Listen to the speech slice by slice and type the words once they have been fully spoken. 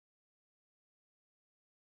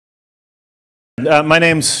My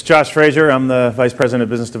name's Josh Fraser. I'm the Vice President of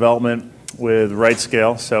Business Development with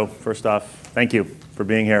RightScale. So first off, thank you for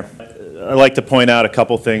being here. I'd like to point out a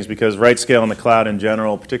couple things because RightScale and the cloud in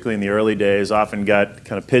general, particularly in the early days, often got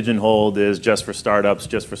kind of pigeonholed as just for startups,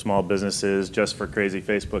 just for small businesses, just for crazy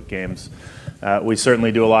Facebook games. We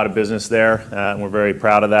certainly do a lot of business there, and we're very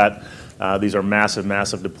proud of that. These are massive,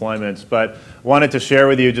 massive deployments, but wanted to share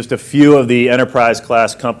with you just a few of the enterprise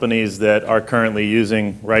class companies that are currently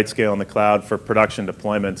using RightScale in the cloud for production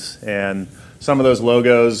deployments. And some of those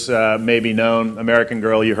logos may be known. American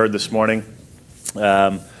Girl, you heard this morning.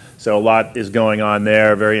 So a lot is going on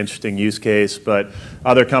there, very interesting use case. But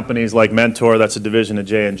other companies like Mentor, that's a division of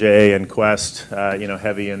J&J, and Quest,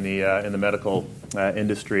 heavy in the medical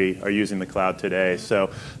industry, are using the cloud today.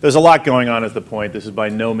 So there's a lot going on at the point. This is by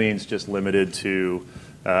no means just limited to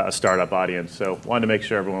a startup audience. So wanted to make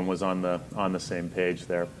sure everyone was on the same page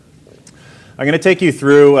there. I'm going to take you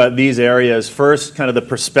through these areas. First, kind of the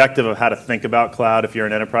perspective of how to think about cloud if you're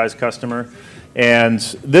an enterprise customer. And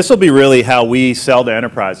this will be really how we sell to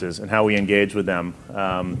enterprises and how we engage with them.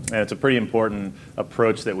 And it's a pretty important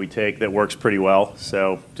approach that we take that works pretty well.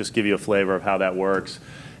 So just give you a flavor of how that works.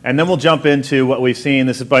 And then we'll jump into what we've seen.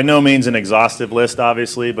 This is by no means an exhaustive list,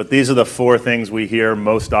 obviously, but these are the 4 things we hear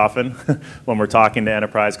most often when we're talking to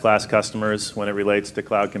enterprise class customers when it relates to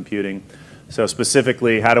cloud computing. So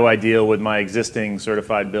specifically, how do I deal with my existing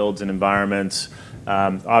certified builds and environments?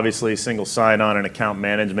 Obviously, single sign-on and account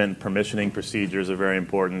management and permissioning procedures are very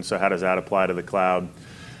important. So how does that apply to the cloud?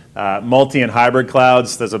 Multi and hybrid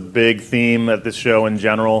clouds, there's a big theme at this show in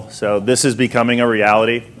general. So this is becoming a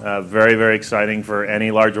reality. Very, very exciting for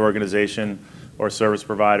any large organization or service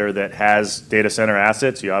provider that has data center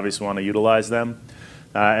assets. You obviously want to utilize them.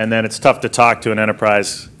 And then it's tough to talk to an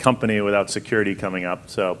enterprise company without security coming up.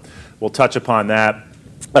 So we'll touch upon that.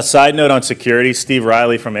 A side note on security, Steve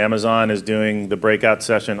Riley from Amazon is doing the breakout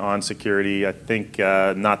session on security. I think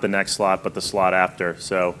not the next slot, but the slot after.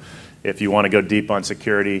 So if you want to go deep on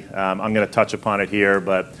security, I'm going to touch upon it here,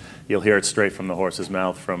 but you'll hear it straight from the horse's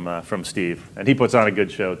mouth from Steve. And he puts on a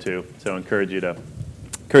good show too, so I encourage you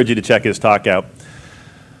to check his talk out.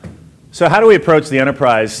 So how do we approach the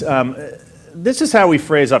enterprise? This is how we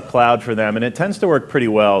phrase up cloud for them, and it tends to work pretty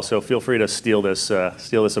well, so feel free to steal this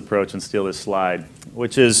approach and steal this slide,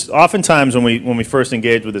 which is oftentimes when we first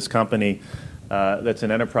engage with this company that's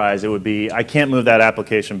an enterprise, it would be, I can't move that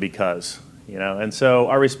application because. And so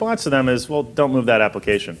our response to them is, well, don't move that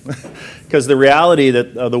application. Because the reality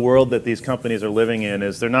that the world that these companies are living in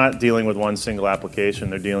is they're not dealing with one single application,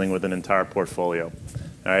 they're dealing with an entire portfolio.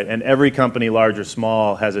 All right? And every company, large or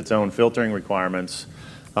small, has its own filtering requirements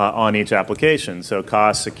on each application. So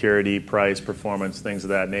cost, security, price, performance, things of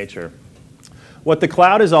that nature. What the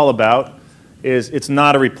cloud is all about is it's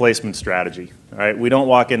not a replacement strategy. All right? We don't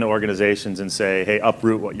walk into organizations and say, hey,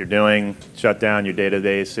 uproot what you're doing, shut down your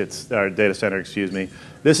data center, excuse me.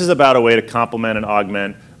 This is about a way to complement and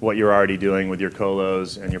augment what you're already doing with your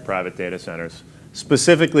colos and your private data centers.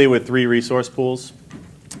 Specifically with 3 resource pools.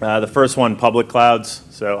 The first one, public clouds.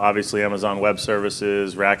 So obviously Amazon Web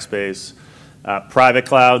Services, Rackspace. Private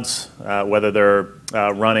clouds, whether they're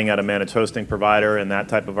running at a managed hosting provider and that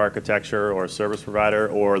type of architecture or a service provider,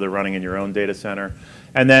 or they're running in your own data center.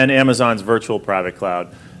 And then Amazon's virtual private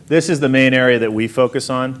cloud. This is the main area that we focus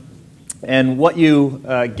on. And what you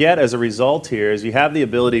get as a result here is you have the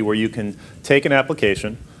ability where you can take an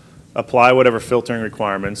application, apply whatever filtering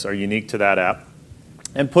requirements are unique to that app,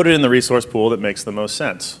 and put it in the resource pool that makes the most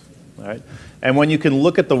sense. Right? And when you can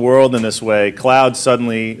look at the world in this way, cloud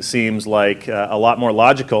suddenly seems like a lot more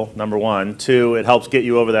logical, number one. 2, it helps get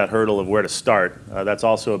you over that hurdle of where to start. That's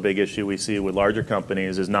also a big issue we see with larger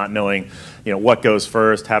companies, is not knowing what goes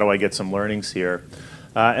first, how do I get some learnings here.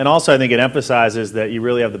 And also I think it emphasizes that you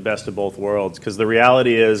really have the best of both worlds, because the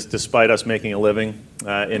reality is, despite us making a living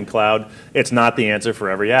in cloud, it's not the answer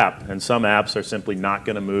for every app. And some apps are simply not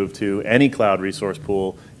going to move to any cloud resource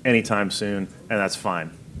pool anytime soon, and that's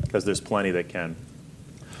fine, because there's plenty that can.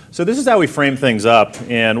 So this is how we frame things up,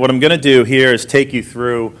 and what I'm going to do here is take you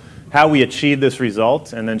through how we achieve this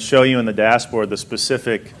result and then show you in the dashboard the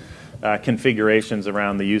specific configurations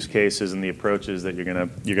around the use cases and the approaches that you're going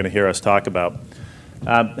to hear us talk about.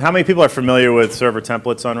 How many people are familiar with server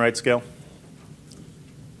templates on RightScale?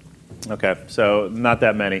 Okay, so not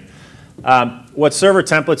that many. What server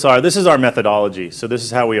templates are, this is our methodology. So this is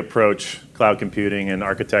how we approach cloud computing and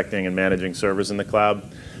architecting and managing servers in the cloud.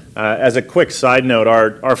 As a quick side note,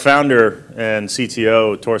 our founder and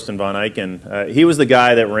CTO, Torsten von Eichen, he was the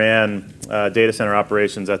guy that ran data center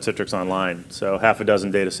operations at Citrix Online. So half a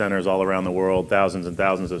dozen data centers all around the world, thousands and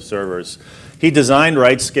thousands of servers. He designed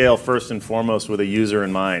RightScale first and foremost with a user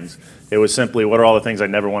in mind. It was simply, what are all the things I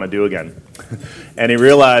never want to do again? And he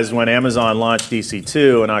realized when Amazon launched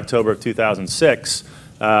EC2 in October of 2006,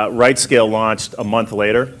 RightScale launched a month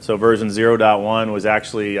later. So version 0.1 was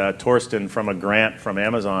actually Torsten from a grant from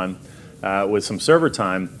Amazon with some server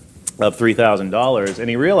time of $3,000. And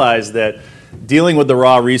he realized that dealing with the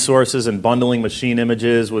raw resources and bundling machine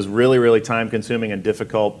images was really, really time consuming and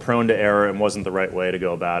difficult, prone to error, and wasn't the right way to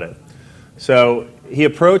go about it. So he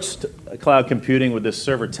approached cloud computing with this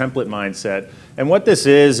server template mindset. And what this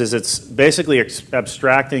is it's basically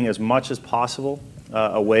abstracting as much as possible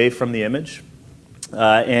away from the image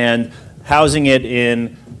and housing it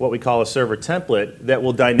in what we call a server template that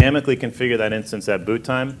will dynamically configure that instance at boot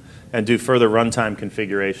time and do further runtime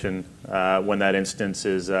configuration when that instance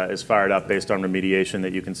is fired up based on remediation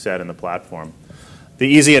that you can set in the platform. The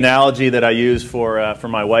easy analogy that I use for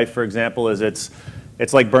my wife, for example, is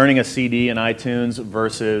it's like burning a CD in iTunes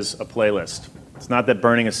versus a playlist. It's not that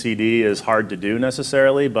burning a CD is hard to do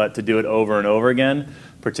necessarily, but to do it over and over again,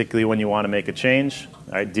 particularly when you want to make a change,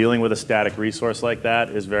 right, dealing with a static resource like that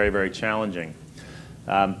is very, very challenging.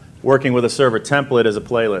 Working with a server template is a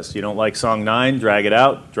playlist. You don't like song 9, drag it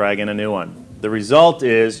out, drag in a new one. The result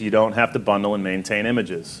is you don't have to bundle and maintain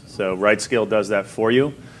images. So RightScale does that for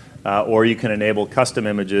you, or you can enable custom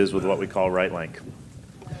images with what we call RightLink.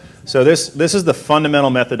 So this is the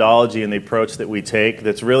fundamental methodology and the approach that we take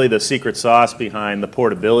that's really the secret sauce behind the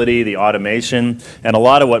portability, the automation, and a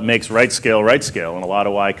lot of what makes RightScale RightScale, and a lot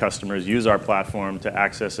of why customers use our platform to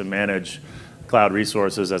access and manage cloud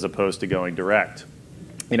resources as opposed to going direct.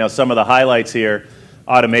 You know, some of the highlights here,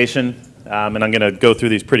 automation, and I'm going to go through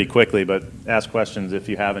these pretty quickly, but ask questions if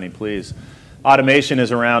you have any, please. Automation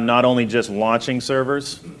is around not only just launching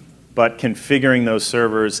servers, but configuring those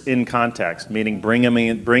servers in context, meaning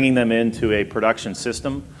bringing them into a production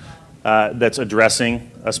system that's addressing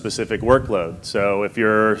a specific workload. So if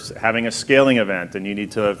you're having a scaling event and you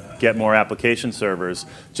need to get more application servers,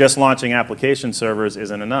 just launching application servers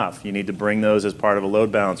isn't enough. You need to bring those as part of a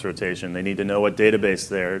load balance rotation. They need to know what database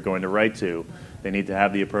they're going to write to. They need to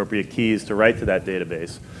have the appropriate keys to write to that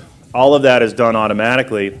database. All of that is done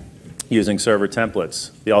automatically using server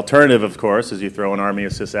templates. The alternative, of course, is you throw an army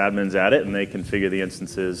of sysadmins at it and they configure the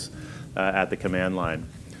instances at the command line.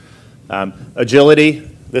 Agility,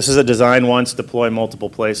 this is a design once, deploy multiple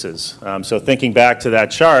places. So thinking back to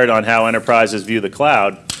that chart on how enterprises view the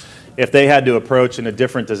cloud, if they had to approach in a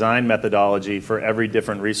different design methodology for every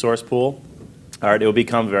different resource pool, all right, it would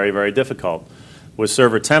become very, very difficult. With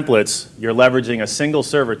server templates, you're leveraging a single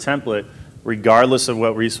server template regardless of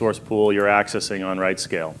what resource pool you're accessing on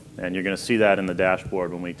RightScale. And you're going to see that in the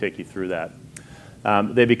dashboard when we take you through that.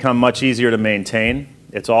 They become much easier to maintain.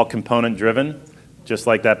 It's all component driven. Just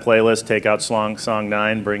like that playlist, take out song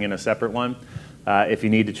 9, bring in a separate one. If you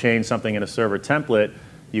need to change something in a server template,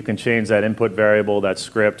 you can change that input variable, that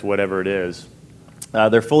script, whatever it is.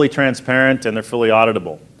 They're fully transparent and they're fully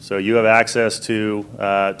auditable. So you have access to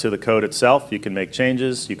the code itself. You can make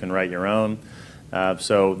changes. You can write your own.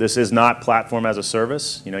 So this is not platform as a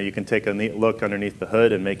service. You know, you can take a neat look underneath the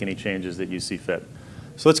hood and make any changes that you see fit.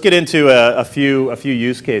 So let's get into a few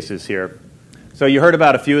use cases here. So you heard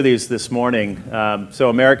about a few of these this morning. So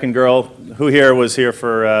American Girl, who here was here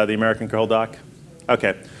for the American Girl doc?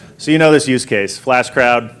 Okay. So you know this use case, flash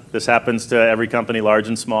crowd. This happens to every company, large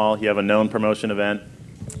and small. You have a known promotion event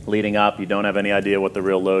leading up. You don't have any idea what the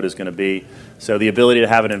real load is going to be. So the ability to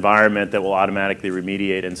have an environment that will automatically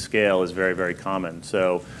remediate and scale is very, very common.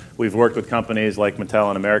 So we've worked with companies like Mattel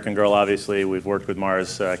and American Girl, obviously. We've worked with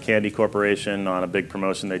Mars Candy Corporation on a big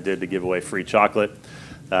promotion they did to give away free chocolate.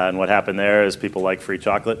 And what happened there is people like free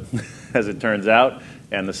chocolate, as it turns out,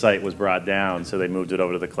 and the site was brought down. So they moved it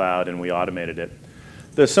over to the cloud and we automated it.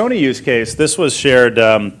 The Sony use case, this was shared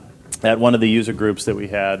at one of the user groups that we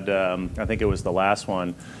had, I think it was the last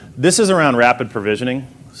one. This is around rapid provisioning.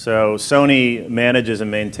 So Sony manages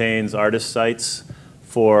and maintains artist sites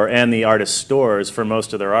and the artist stores for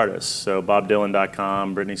most of their artists. So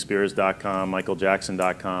BobDylan.com, BritneySpears.com,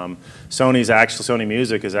 MichaelJackson.com. Sony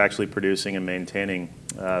Music is actually producing and maintaining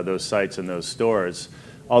those sites and those stores.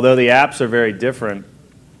 Although the apps are very different,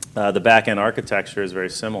 the back-end architecture is very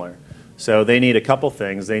similar. So they need a couple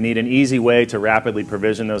things. They need an easy way to rapidly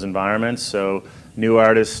provision those environments. So new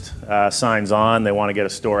artist signs on. They want to get a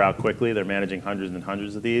store out quickly. They're managing hundreds and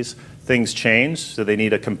hundreds of these. Things change, so they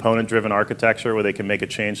need a component-driven architecture where they can make a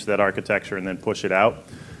change to that architecture and then push it out.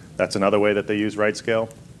 That's another way that they use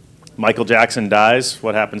RightScale. Michael Jackson dies.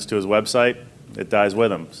 What happens to his website? It dies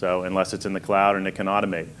with him, so unless it's in the cloud and it can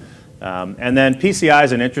automate. And then PCI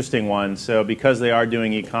is an interesting one. So because they are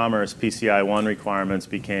doing e-commerce, PCI 1 requirements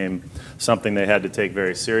became something they had to take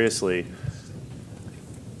very seriously.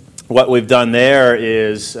 What we've done there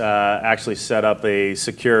is actually set up a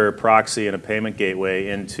secure proxy and a payment gateway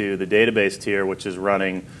into the database tier, which is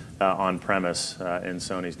running on-premise in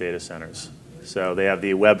Sony's data centers. So they have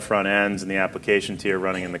the web front ends and the application tier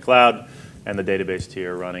running in the cloud, and the database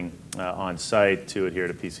tier running on-site to adhere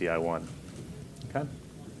to PCI 1. Okay?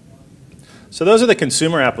 So those are the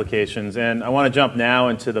consumer applications, and I want to jump now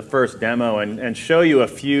into the first demo and show you a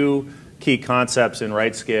few key concepts in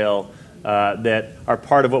RightScale that are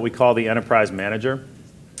part of what we call the enterprise manager.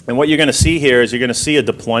 And what you're going to see here is you're going to see a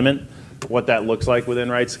deployment, what that looks like within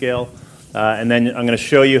RightScale. And then I'm going to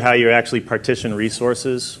show you how you actually partition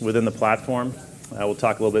resources within the platform. We'll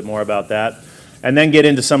talk a little bit more about that. And then get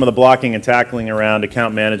into some of the blocking and tackling around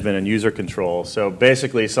account management and user control. So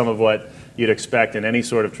basically some of what you'd expect in any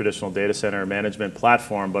sort of traditional data center management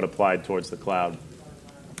platform, but applied towards the cloud.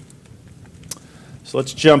 So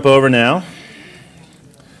let's jump over now.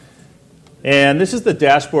 And this is the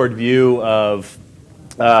dashboard view of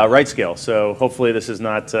RightScale. So hopefully this is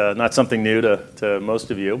not something new to most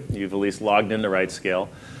of you. You've at least logged into RightScale.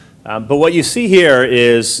 But what you see here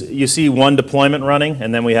is you see one deployment running,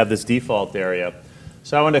 and then we have this default area.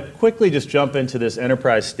 So I want to quickly just jump into this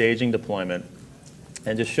enterprise staging deployment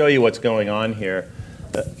and just show you what's going on here.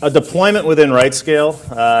 A deployment within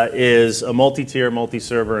RightScale is a multi-tier,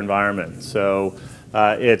 multi-server environment. So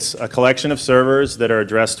it's a collection of servers that are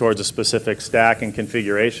addressed towards a specific stack and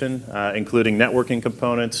configuration, including networking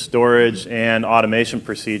components, storage, and automation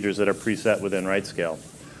procedures that are preset within RightScale.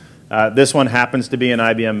 This one happens to be an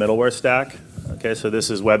IBM middleware stack. Okay, so this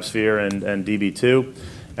is WebSphere and DB2,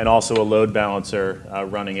 and also a load balancer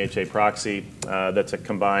running HA proxy that's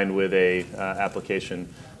combined with a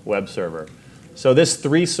application web server. So this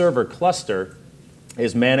 3-server cluster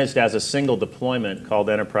is managed as a single deployment called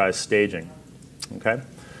enterprise staging. Okay?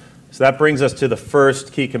 So that brings us to the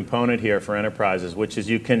first key component here for enterprises, which is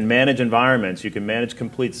you can manage environments, you can manage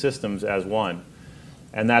complete systems as one.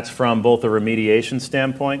 And that's from both a remediation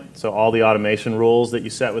standpoint, so all the automation rules that you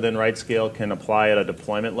set within RightScale can apply at a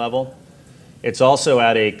deployment level. It's also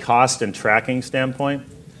at a cost and tracking standpoint.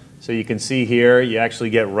 So you can see here, you actually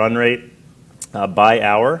get run rate by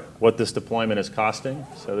hour, what this deployment is costing.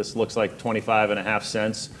 So this looks like 25.5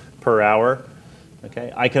 cents per hour.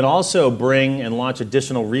 Okay. I can also bring and launch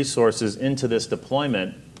additional resources into this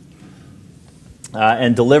deployment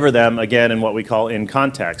and deliver them, again, in what we call in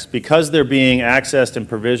context. Because they're being accessed and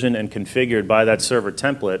provisioned and configured by that server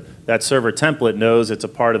template knows it's a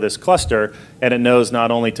part of this cluster, and it knows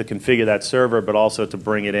not only to configure that server, but also to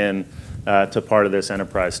bring it in to part of this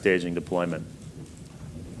enterprise staging deployment.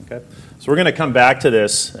 Okay. So we're going to come back to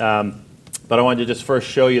this. But I wanted to just first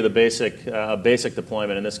show you the basic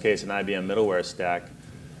deployment, in this case an IBM middleware stack.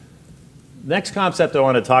 Next concept I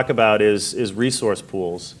want to talk about is resource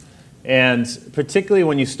pools. And particularly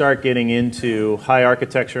when you start getting into high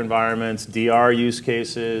architecture environments, DR use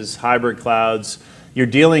cases, hybrid clouds, you're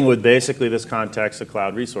dealing with basically this context of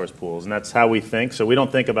cloud resource pools. And that's how we think. So we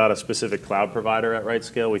don't think about a specific cloud provider at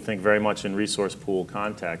RightScale. We think very much in resource pool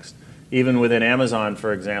context. Even within Amazon,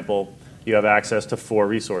 for example, you have access to 4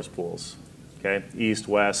 resource pools. Okay, East,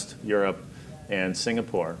 West, Europe, and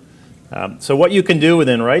Singapore. So what you can do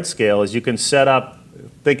within RightScale is you can set up,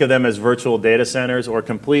 think of them as virtual data centers or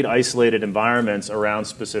complete isolated environments around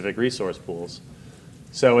specific resource pools.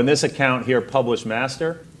 So in this account here, Publish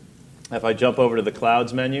Master, if I jump over to the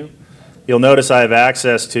Clouds menu, you'll notice I have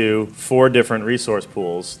access to 4 different resource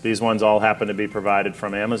pools. These ones all happen to be provided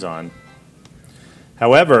from Amazon.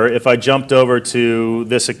 However, if I jumped over to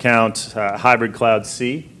this account, Hybrid Cloud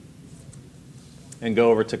C, and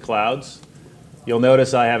go over to Clouds, you'll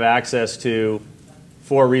notice I have access to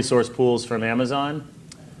 4 resource pools from Amazon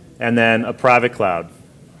and then a private cloud.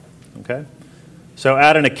 Okay? So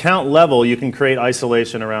at an account level, you can create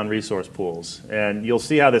isolation around resource pools. And you'll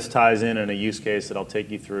see how this ties in a use case that I'll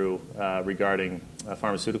take you through regarding a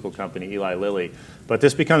pharmaceutical company, Eli Lilly. But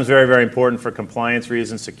this becomes very, very important for compliance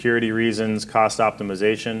reasons, security reasons, cost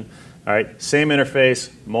optimization. All right? Same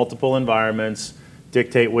interface, multiple environments,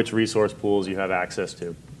 dictate which resource pools you have access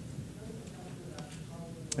to.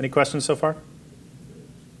 Any questions so far?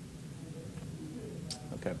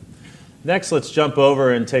 Okay. Next, let's jump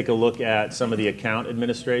over and take a look at some of the account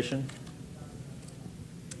administration.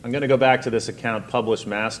 I'm going to go back to this account Publish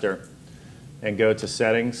Master and go to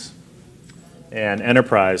Settings and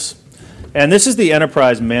Enterprise. And this is the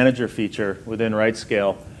Enterprise Manager feature within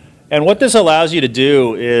RightScale. And what this allows you to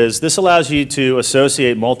do is this allows you to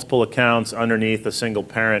associate multiple accounts underneath a single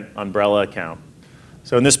parent umbrella account.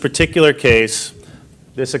 So in this particular case,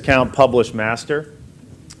 this account publish master,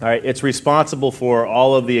 all right, it's responsible for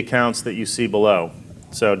all of the accounts that you see below.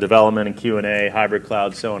 So development and Q&A, hybrid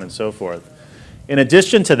cloud, so on and so forth. In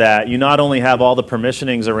addition to that, you not only have all the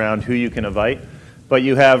permissionings around who you can invite, but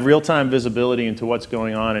you have real-time visibility into what's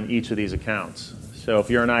going on in each of these accounts. So if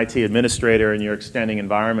you're an IT administrator and you're extending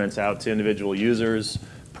environments out to individual users,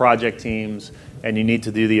 project teams, and you need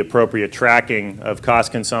to do the appropriate tracking of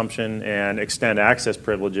cost consumption and extend access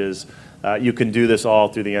privileges, you can do this all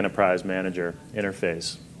through the Enterprise Manager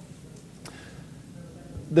interface.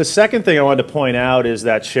 The second thing I wanted to point out is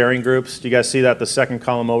that sharing groups. Do you guys see that, the second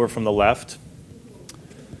column over from the left?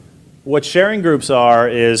 What sharing groups are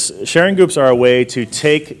a way to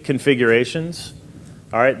take configurations,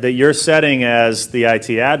 all right, that you're setting as the IT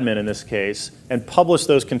admin in this case, and publish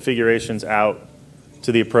those configurations out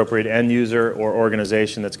to the appropriate end user or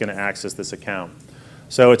organization that's going to access this account.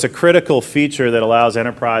 So it's a critical feature that allows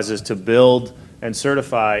enterprises to build and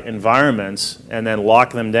certify environments and then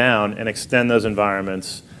lock them down and extend those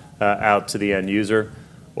environments out to the end user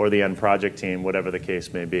or the end project team, whatever the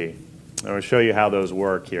case may be. I'm going to show you how those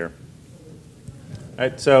work here. All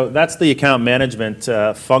right, so that's the account management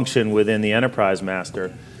function within the Enterprise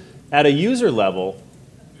Master. At a user level,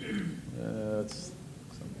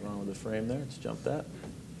 something wrong with the frame there. Let's jump that.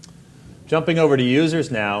 Jumping over to users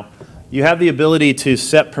now, you have the ability to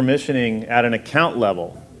set permissioning at an account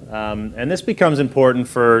level. And this becomes important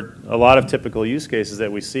for a lot of typical use cases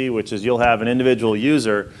that we see, which is you'll have an individual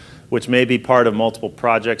user which may be part of multiple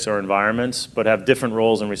projects or environments, but have different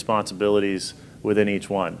roles and responsibilities within each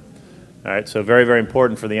one. All right, so very, very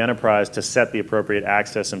important for the enterprise to set the appropriate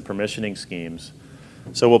access and permissioning schemes.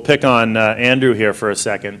 So we'll pick on Andrew here for a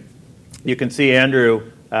second. You can see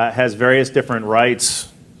Andrew has various different rights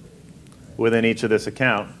within each of this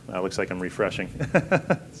account. Looks like I'm refreshing.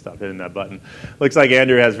 Stop hitting that button. Looks like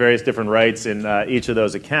Andrew has various different rights in each of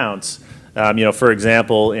those accounts. For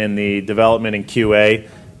example, in the development and QA,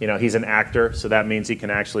 he's an actor, so that means he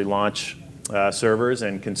can actually launch servers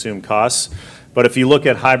and consume costs. But if you look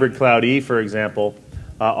at Hybrid Cloud E, for example,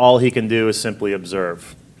 all he can do is simply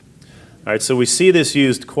observe. All right, so we see this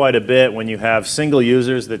used quite a bit when you have single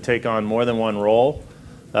users that take on more than one role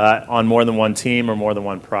on more than one team or more than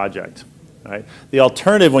one project. Right? The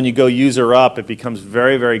alternative, when you go user up, it becomes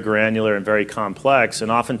very, very granular and very complex, and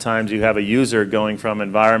oftentimes you have a user going from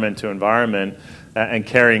environment to environment and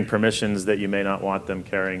carrying permissions that you may not want them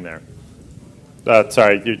carrying there.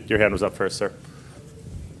 Sorry, your hand was up first, sir.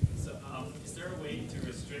 So, is there a way to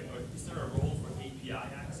restrict, or is there a role for API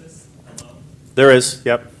access alone? There is,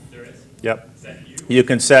 yep. There is? Yep. Is that you? You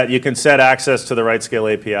can set access to the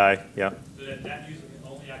RightScale API, yeah. So that user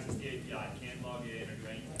can only access the API, can't log in or do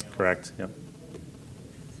anything else? Correct, yep.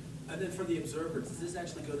 And then for the observer, does this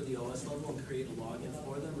actually go to the OS level and create a login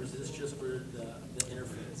for them, or is this just for the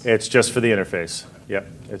interface? It's just for the interface, yep.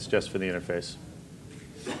 It's just for the interface.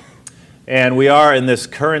 And we are in this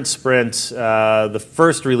current sprint, the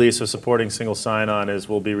first release of supporting single sign-on is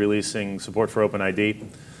we'll be releasing support for OpenID,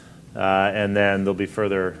 and then there'll be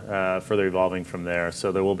further evolving from there.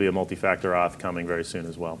 So there will be a multi-factor auth coming very soon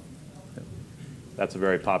as well. That's a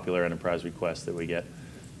very popular enterprise request that we get.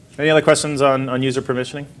 Any other questions on user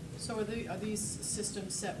permissioning? So are these system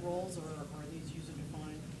set roles, or are these user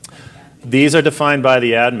defined? Like These are defined by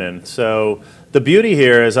the admin. So the beauty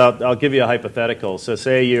here is, I'll give you a hypothetical. So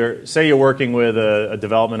say you're working with a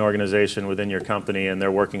development organization within your company, and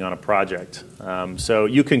they're working on a project. So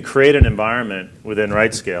you can create an environment within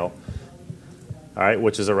RightScale, all right,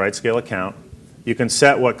 which is a RightScale account. You can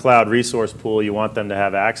set what cloud resource pool you want them to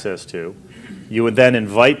have access to. You would then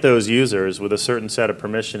invite those users with a certain set of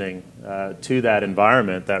permissioning to that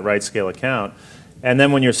environment, that RightScale account. And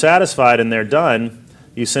then when you're satisfied and they're done,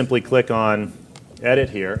 you simply click on Edit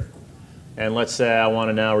here. And let's say I want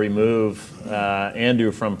to now remove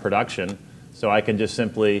Andrew from production. So I can just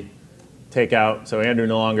simply take out, so Andrew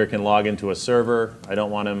no longer can log into a server. I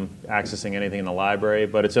don't want him accessing anything in the library,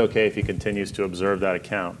 but it's okay if he continues to observe that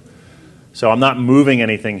account. So I'm not moving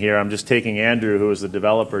anything here. I'm just taking Andrew, who is the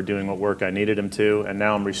developer, doing what work I needed him to, and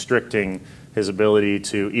now I'm restricting his ability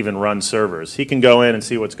to even run servers. He can go in and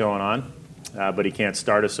see what's going on, but he can't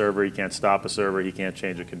start a server, he can't stop a server, he can't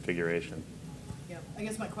change a configuration. Yeah, I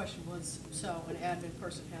guess my question was, so an admin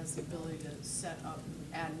person has the ability to set up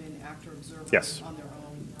admin, actor, observer Yes. on their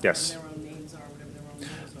own, Yes. their own names are, whatever their own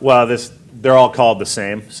names are. Well, they're all called the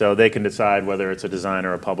same, so they can decide whether it's a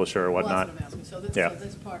designer, a publisher, or Well, whatnot. that's what I'm asking. So this, Yeah. so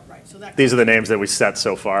this part, right? So that These are the names that we set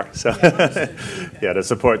so far. So Yeah, understood. Okay. yeah,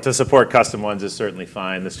 to support custom ones is certainly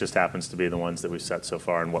fine. This just happens to be the ones that we've set so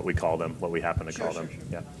far and what we call them, what we happen to call them. Sure.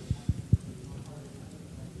 Yeah.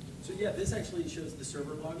 So yeah, this actually shows the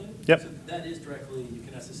server login? Yep. So that is directly, you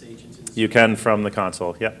can SSH into the server? You can from the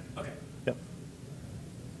console, yep. Okay. Yep.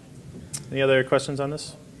 Any other questions on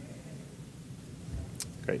this?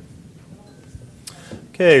 Great.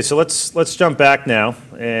 Okay, so let's jump back now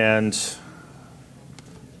and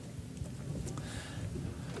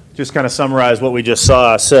just kind of summarize what we just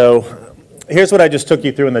saw. So here's what I just took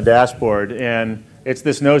you through in the dashboard, and it's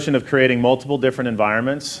this notion of creating multiple different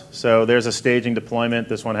environments. So there's a staging deployment.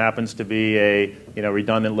 This one happens to be a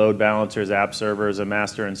redundant load balancers, app servers, a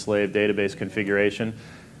master and slave database configuration.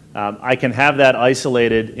 I can have that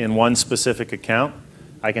isolated in one specific account.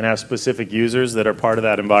 I can have specific users that are part of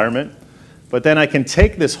that environment. But then I can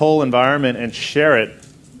take this whole environment and share it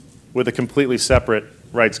with a completely separate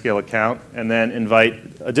RightScale account and then invite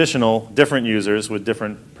additional different users with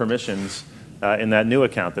different permissions in that new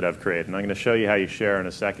account that I've created. And I'm going to show you how you share in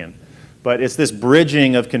a second. But it's this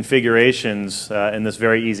bridging of configurations in this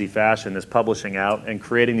very easy fashion, this publishing out and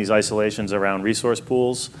creating these isolations around resource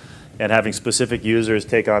pools and having specific users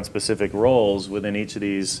take on specific roles within each of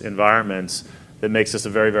these environments that makes this a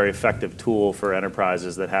very, very effective tool for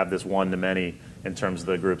enterprises that have this one-to-many in terms of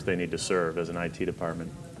the groups they need to serve as an IT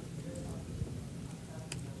department.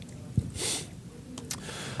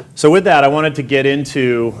 So with that, I wanted to get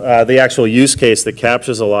into the actual use case that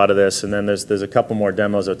captures a lot of this, and then there's a couple more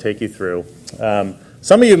demos I'll take you through.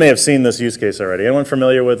 Some of you may have seen this use case already. Anyone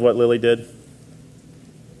familiar with what Lilly did?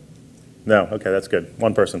 No? Okay, that's good.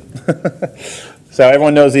 One person. So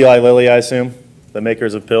everyone knows Eli Lilly, I assume? The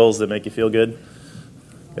makers of pills that make you feel good?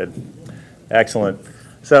 Good. Excellent.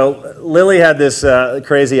 So Lilly had this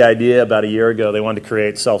crazy idea about a year ago. They wanted to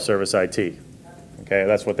create self-service IT. Okay,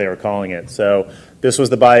 that's what they were calling it. So this was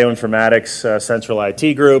the bioinformatics central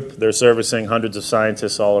IT group. They're servicing hundreds of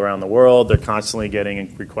scientists all around the world. They're constantly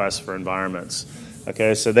getting requests for environments.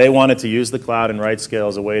 Okay, so they wanted to use the cloud and RightScale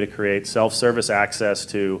as a way to create self-service access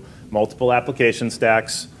to multiple application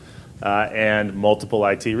stacks and multiple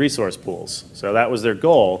IT resource pools. So that was their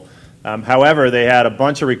goal. However, they had a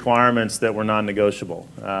bunch of requirements that were non-negotiable.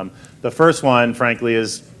 The first one, frankly,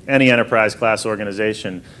 is any enterprise class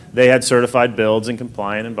organization. They had certified builds and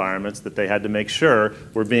compliant environments that they had to make sure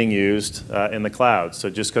were being used in the cloud. So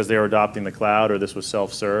just because they were adopting the cloud or this was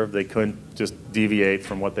self-serve, they couldn't just deviate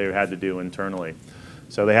from what they had to do internally.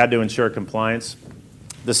 So they had to ensure compliance.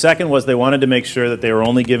 The second was they wanted to make sure that they were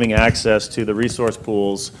only giving access to the resource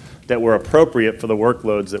pools that were appropriate for the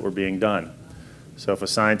workloads that were being done. So if a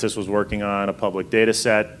scientist was working on a public data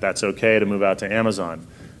set, that's okay to move out to Amazon.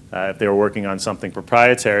 If they were working on something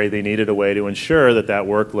proprietary, they needed a way to ensure that that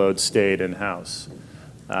workload stayed in-house.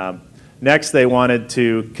 Next, they wanted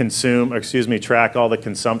to track all the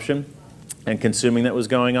consumption and consuming that was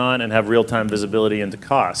going on and have real-time visibility into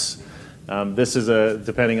costs. This is,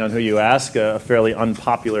 depending on who you ask, a fairly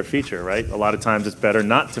unpopular feature, right? A lot of times it's better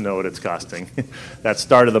not to know what it's costing. That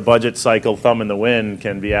start of the budget cycle, thumb in the wind,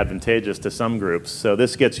 can be advantageous to some groups. So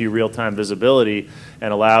this gets you real-time visibility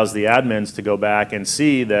and allows the admins to go back and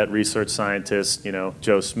see that research scientist,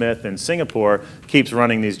 Joe Smith in Singapore, keeps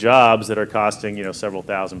running these jobs that are costing, several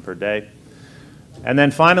thousand per day. And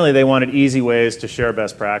then finally, they wanted easy ways to share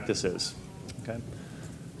best practices. Okay?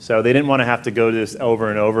 So they didn't want to have to go to this over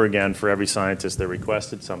and over again for every scientist that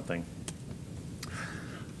requested something.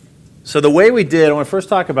 So the way we did, I want to first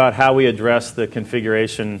talk about how we addressed the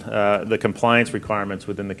configuration, the compliance requirements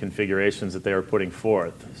within the configurations that they were putting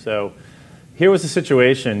forth. So here was the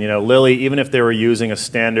situation. Lilly, even if they were using a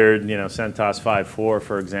standard, CentOS 5.4,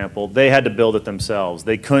 for example, they had to build it themselves.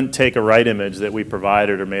 They couldn't take a write image that we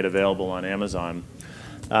provided or made available on Amazon.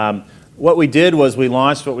 What we did was we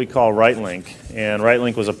launched what we call RightLink, and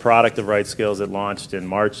RightLink was a product of RightScale that launched in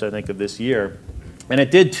March, I think, of this year. And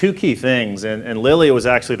it did two key things, and Lilly was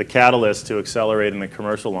actually the catalyst to accelerating the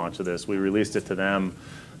commercial launch of this. We released it to them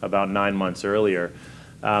about 9 months earlier.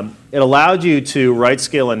 It allowed you to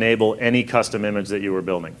RightScale enable any custom image that you were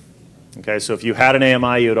building. Okay, so if you had an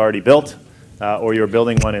AMI you had already built, or you were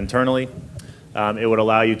building one internally, it would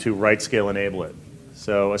allow you to RightScale enable it.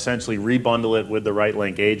 So essentially rebundle it with the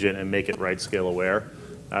RightLink agent and make it RightScale aware.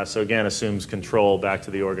 So again, assumes control back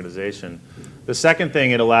to the organization. The second thing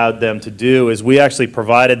it allowed them to do is we actually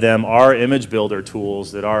provided them our image builder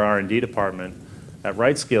tools that our R&D department at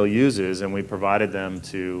RightScale uses, and we provided them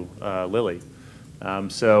to Lilly.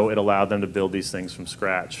 So it allowed them to build these things from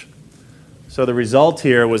scratch. So the result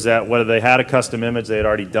here was that whether they had a custom image they had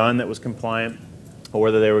already done that was compliant, or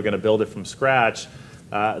whether they were going to build it from scratch,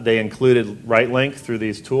 they included RightLink through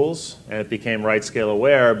these tools, and it became RightScale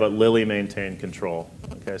aware, but Lilly maintained control.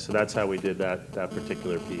 Okay, so that's how we did that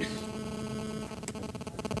particular piece.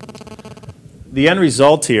 the end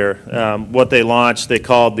result here, what they launched, they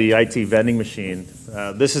called the IT vending machine.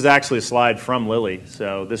 This is actually a slide from Lilly.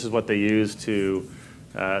 So this is what they used to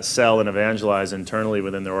sell and evangelize internally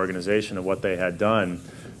within their organization of what they had done.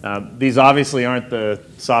 These obviously aren't the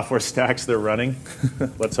software stacks they're running.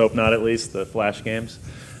 Let's hope not, at least, the Flash games.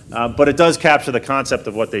 But it does capture the concept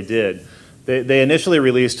of what they did. They initially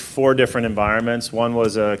released 4 different environments. One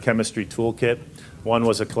was a chemistry toolkit. One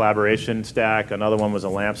was a collaboration stack. Another one was a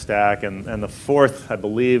LAMP stack. And the 4th, I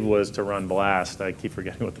believe, was to run BLAST. I keep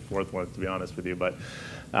forgetting what the 4th was, to be honest with you. But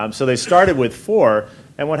so they started with 4.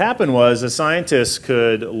 And what happened was the scientists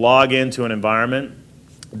could log into an environment.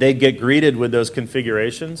 They'd get greeted with those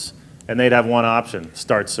configurations. And they'd have one option,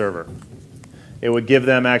 start server. It would give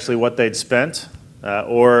them actually what they'd spent,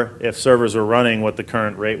 or if servers were running, what the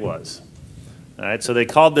current rate was. All right, so they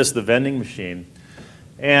called this the vending machine.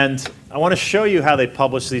 And I want to show you how they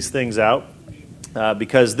publish these things out,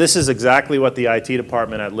 because this is exactly what the IT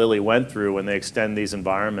department at Lilly went through when they extend these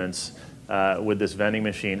environments with this vending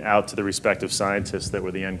machine out to the respective scientists that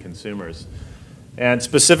were the end consumers. And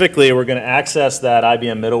specifically, we're going to access that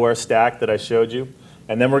IBM middleware stack that I showed you,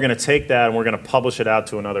 and then we're going to take that and we're going to publish it out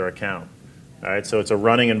to another account. All right, so it's a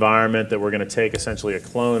running environment that we're going to take essentially a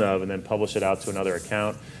clone of and then publish it out to another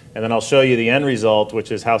account. And then I'll show you the end result,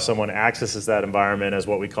 which is how someone accesses that environment as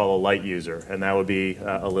what we call a light user, and that would be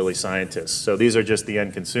a Lilly scientist. So these are just the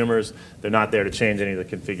end consumers. They're not there to change any of the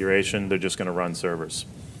configuration. They're just going to run servers.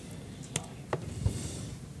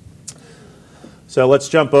 So let's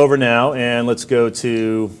jump over now, and let's go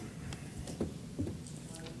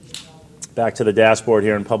back to the dashboard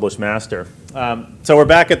here in Publish Master. So we're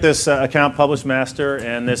back at this account Publish Master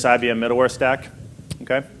and this IBM middleware stack.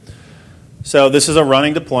 Okay. So this is a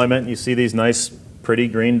running deployment. You see these nice, pretty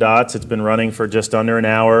green dots. It's been running for just under an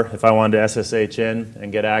hour. If I wanted to SSH in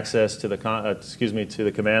and get access to the to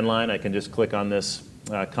the command line, I can just click on this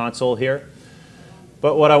console here.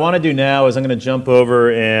 But what I want to do now is I'm going to jump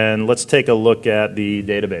over and let's take a look at the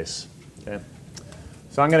database. Okay.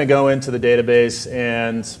 So I'm going to go into the database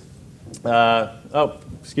and oh,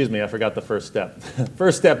 excuse me, I forgot the first step.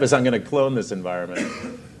 First step is I'm going to clone this environment.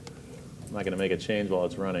 I'm not going to make a change while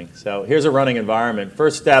it's running. So here's a running environment.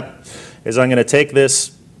 First step is I'm going to take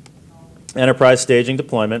this enterprise staging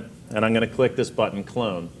deployment, and I'm going to click this button,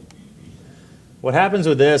 Clone. What happens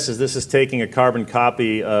with this is taking a carbon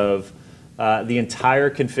copy of the entire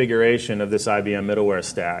configuration of this IBM middleware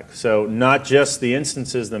stack. So not just the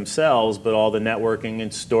instances themselves, but all the networking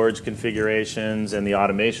and storage configurations and the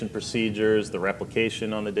automation procedures, the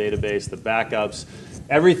replication on the database, the backups,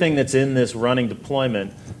 everything that's in this running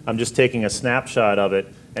deployment. I'm just taking a snapshot of it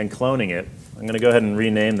and cloning it. I'm going to go ahead and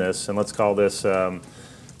rename this, and let's call this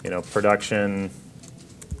production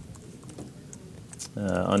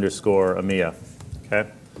underscore EMEA. Okay?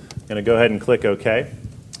 I'm going to go ahead and click OK.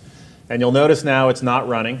 And you'll notice now it's not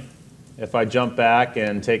running. If I jump back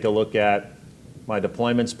and take a look at my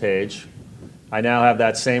deployments page, I now have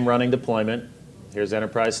that same running deployment. Here's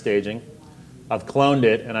enterprise staging. I've cloned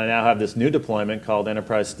it, and I now have this new deployment called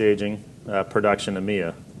enterprise staging production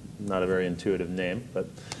EMEA. Not a very intuitive name, but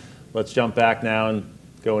let's jump back now and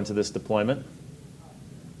go into this deployment.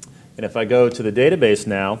 And if I go to the database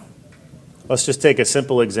now, let's just take a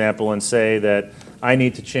simple example and say that I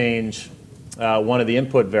need to change one of the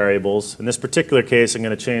input variables. In this particular case, I'm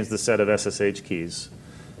going to change the set of SSH keys.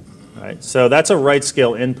 All right, so that's a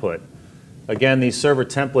RightScale input. Again, these server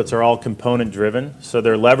templates are all component driven, so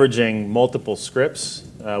they're leveraging multiple scripts.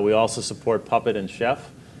 We also support Puppet and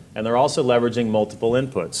Chef, and they're also leveraging multiple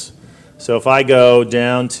inputs. So if I go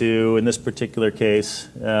down to, in this particular case,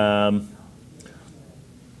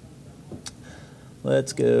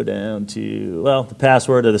 let's go down to, well, the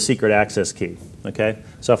password or the secret access key. Okay?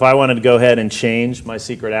 So if I wanted to go ahead and change my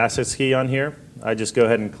secret access key on here, I just go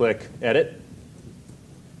ahead and click Edit.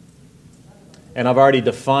 And I've already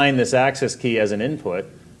defined this access key as an input,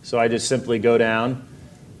 so I just simply go down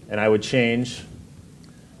and I would change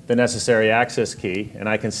the necessary access key, and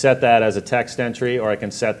I can set that as a text entry, or I can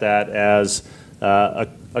set that as a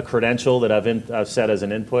credential that I've set as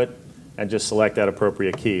an input, and just select that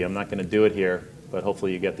appropriate key. I'm not going to do it here, but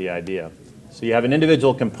hopefully you get the idea. So you have an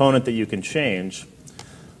individual component that you can change.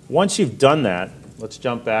 Once you've done that, let's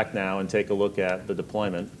jump back now and take a look at the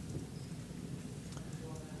deployment.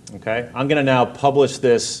 Okay, I'm going to now publish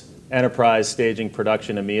this enterprise staging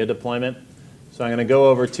production EMEA deployment. So I'm going to go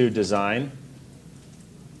over to Design,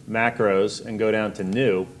 Macros, and go down to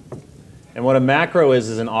New. And what a macro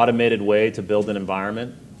is an automated way to build an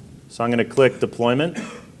environment. So I'm going to click Deployment.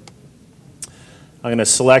 I'm going to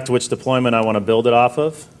select which deployment I want to build it off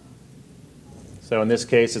of. So in this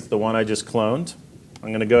case, it's the one I just cloned. I'm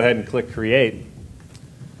going to go ahead and click Create.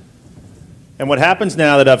 And what happens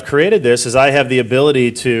now that I've created this is I have the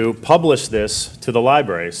ability to publish this to the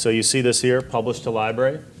library. So you see this here, Publish to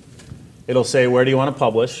Library. It'll say, where do you want to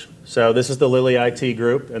publish? So this is the Lilly IT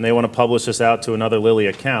group, and they want to publish this out to another Lilly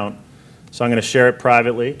account. So I'm going to share it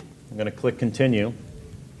privately. I'm going to click Continue.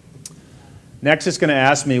 Next, it's going to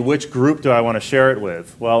ask me which group do I want to share it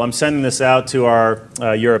with. Well, I'm sending this out to our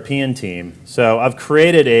European team. So I've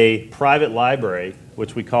created a private library,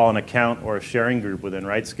 which we call an account or a sharing group within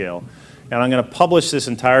RightScale. And I'm going to publish this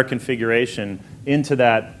entire configuration into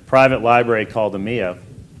that private library called EMEA.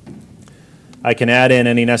 I can add in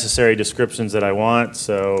any necessary descriptions that I want.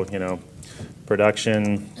 So, you know,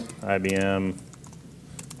 production, IBM,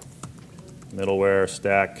 middleware,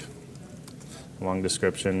 stack, long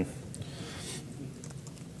description.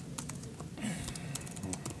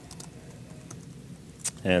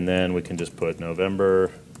 And then we can just put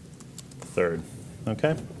November 3rd.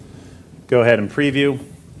 Okay? Go ahead and preview.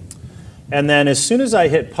 And then as soon as I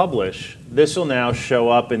hit publish, this will now show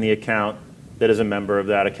up in the account that is a member of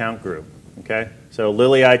that account group. Okay? So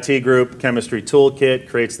Lilly IT Group, Chemistry Toolkit,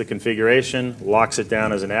 creates the configuration, locks it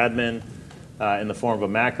down as an admin in the form of a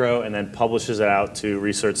macro, and then publishes it out to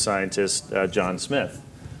research scientist John Smith.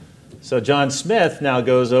 So John Smith now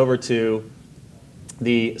goes over to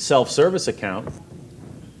the self-service account,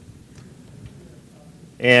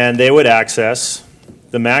 and they would access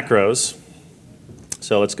the macros.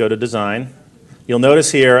 So let's go to design. You'll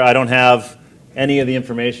notice here I don't have any of the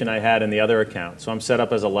information I had in the other account. So I'm set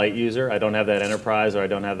up as a light user. I don't have that enterprise or I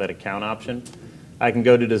don't have that account option. I can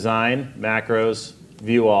go to design, macros,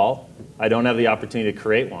 view all. I don't have the opportunity to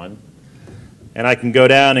create one. And I can go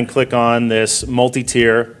down and click on this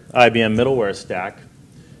multi-tier IBM middleware stack.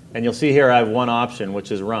 And you'll see here I have one option,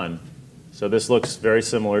 which is run. So this looks very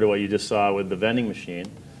similar to what you just saw with the vending machine.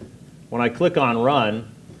 When I click on run,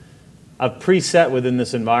 I've preset within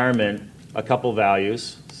this environment a couple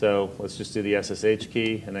values. So let's just do the SSH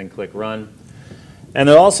key and then click run. And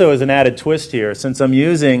there also is an added twist here. Since I'm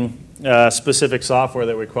using specific software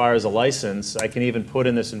that requires a license, I can even put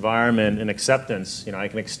in this environment an acceptance. You know, I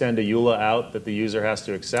can extend a EULA out that the user has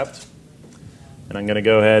to accept. And I'm going to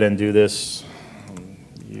go ahead and do this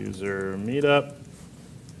user meetup.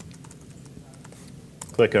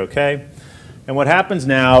 Click OK. And what happens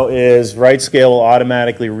now is RightScale will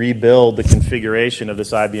automatically rebuild the configuration of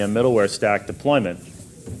this IBM middleware stack deployment.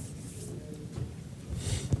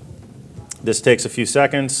 This takes a few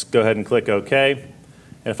seconds. Go ahead and click OK. And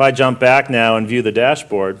if I jump back now and view the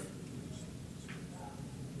dashboard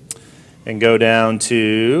and go down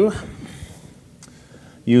to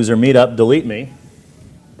user meetup, delete me,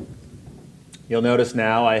 you'll notice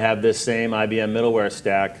now I have this same IBM middleware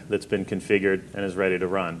stack that's been configured and is ready to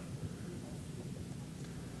run.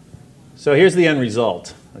 So here's the end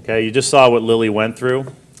result. Okay, you just saw what Lilly went through,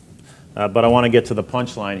 but I want to get to the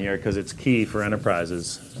punchline here because it's key for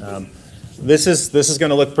enterprises. This is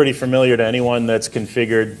going to look pretty familiar to anyone that's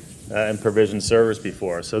configured and provisioned servers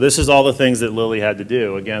before. So this is all the things that Lilly had to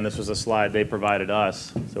do. Again, this was a slide they provided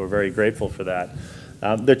us, so we're very grateful for that.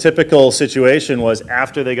 Their typical situation was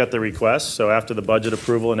after they got the request, so after the budget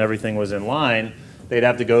approval and everything was in line, they'd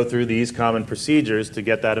have to go through these common procedures to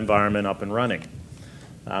get that environment up and running.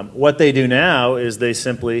 What they do now is they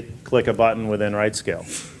simply click a button within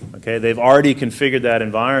RightScale. Okay, they've already configured that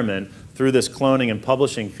environment through this cloning and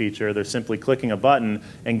publishing feature. They're simply clicking a button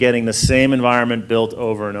and getting the same environment built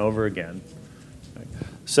over and over again.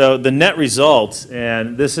 So the net result,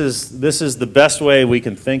 and this is the best way we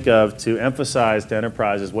can think of to emphasize to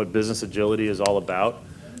enterprises what business agility is all about,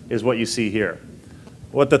 is what you see here.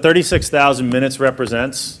 What the 36,000 minutes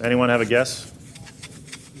represents, anyone have a guess?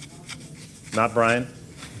 Not Brian?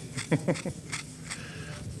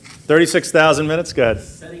 36,000 minutes, go ahead.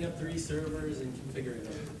 Setting up 3 servers and configuring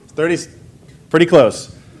them. 30, pretty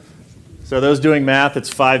close. So those doing math, it's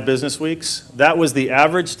 5 business weeks. That was the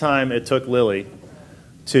average time it took Lilly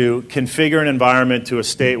to configure an environment to a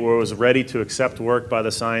state where it was ready to accept work by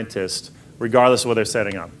the scientist, regardless of what they're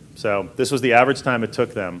setting up. So this was the average time it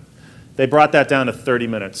took them. They brought that down to 30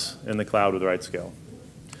 minutes in the cloud with RightScale.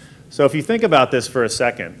 So if you think about this for a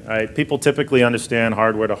second, right, people typically understand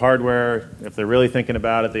hardware to hardware. If they're really thinking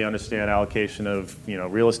about it, they understand allocation of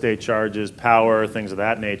real estate charges, power, things of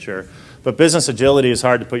that nature. But business agility is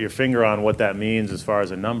hard to put your finger on what that means as far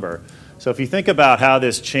as a number. So if you think about how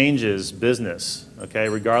this changes business, okay,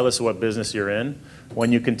 regardless of what business you're in,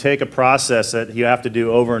 when you can take a process that you have to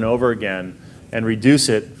do over and over again and reduce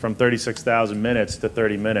it from 36,000 minutes to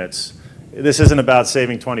 30 minutes, this isn't about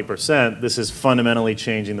saving 20%. This is fundamentally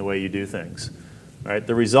changing the way you do things. Right?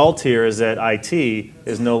 The result here is that IT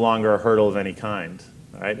is no longer a hurdle of any kind.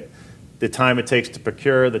 Right? The time it takes to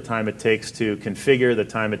procure, the time it takes to configure, the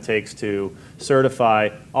time it takes to certify,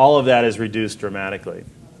 all of that is reduced dramatically.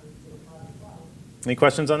 Any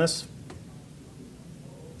questions on this?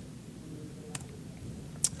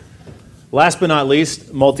 Last but not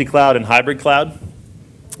least, multi-cloud and hybrid cloud.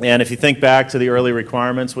 And if you think back to the early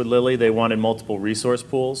requirements with Lilly, they wanted multiple resource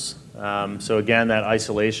pools. So again, that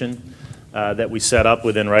isolation that we set up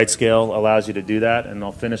within RightScale allows you to do that, and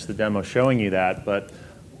I'll finish the demo showing you that. But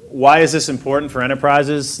why is this important for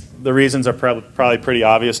enterprises? The reasons are probably pretty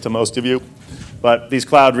obvious to most of you. But these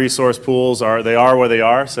cloud resource pools are where they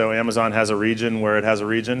are. So Amazon has a region where it has a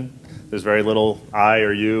region. There's very little I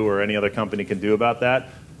or you or any other company can do about that.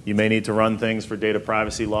 You may need to run things for data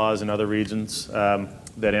privacy laws in other regions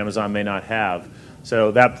that Amazon may not have.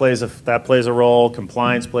 So that plays a role.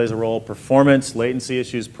 Compliance plays a role. Performance, latency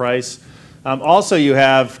issues, price. Also, you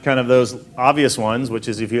have kind of those obvious ones, which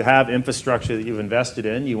is if you have infrastructure that you've invested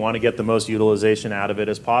in, you want to get the most utilization out of it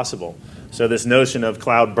as possible. So this notion of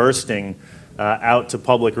cloud bursting out to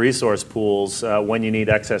public resource pools when you need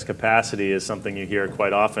excess capacity is something you hear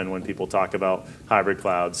quite often when people talk about hybrid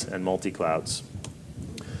clouds and multi-clouds.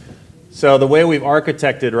 So the way we've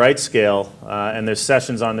architected RightScale, and there's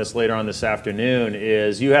sessions on this later on this afternoon,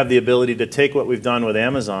 is you have the ability to take what we've done with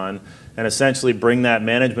Amazon and essentially bring that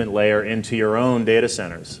management layer into your own data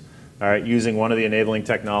centers, all right, using one of the enabling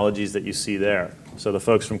technologies that you see there. So the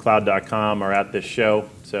folks from cloud.com are at this show,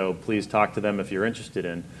 so please talk to them if you're interested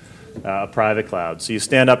in a private cloud. So you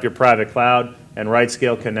stand up your private cloud, and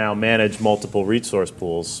RightScale can now manage multiple resource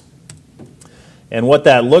pools. And what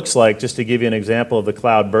that looks like, just to give you an example of the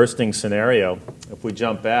cloud bursting scenario, if we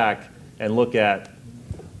jump back and look at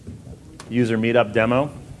user meetup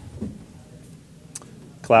demo,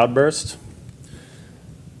 cloud burst.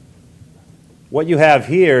 What you have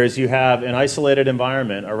here is you have an isolated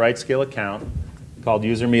environment, a RightScale account called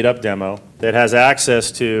user meetup demo that has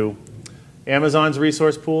access to Amazon's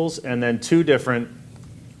resource pools and then two different,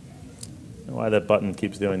 I don't know why that button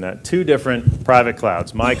keeps doing that, two different private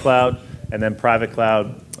clouds, my cloud and then private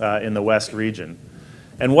cloud in the West region.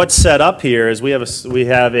 And what's set up here is we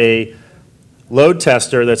have a load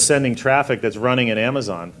tester that's sending traffic that's running in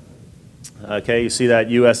Amazon. Okay, you see that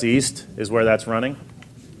US East is where that's running.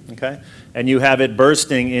 Okay, and you have it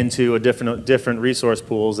bursting into a different resource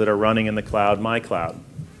pools that are running in the cloud, my cloud.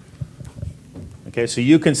 Okay, so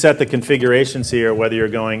you can set the configurations here whether you're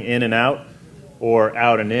going in and out or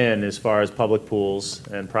out and in as far as public pools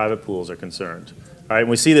and private pools are concerned. All right, and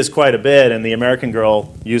we see this quite a bit, and the American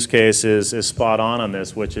Girl use case is spot on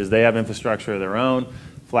this, which is they have infrastructure of their own,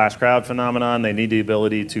 flash crowd phenomenon. They need the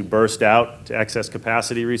ability to burst out to excess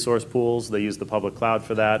capacity resource pools. They use the public cloud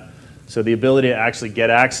for that. So the ability to actually get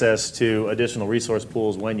access to additional resource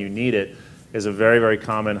pools when you need it is a very, very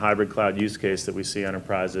common hybrid cloud use case that we see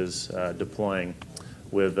enterprises deploying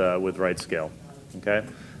with RightScale. Okay,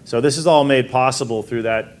 so this is all made possible through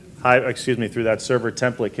that through that server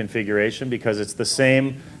template configuration because it's the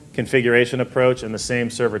same configuration approach and the same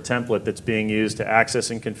server template that's being used to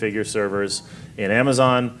access and configure servers in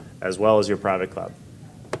Amazon as well as your private cloud.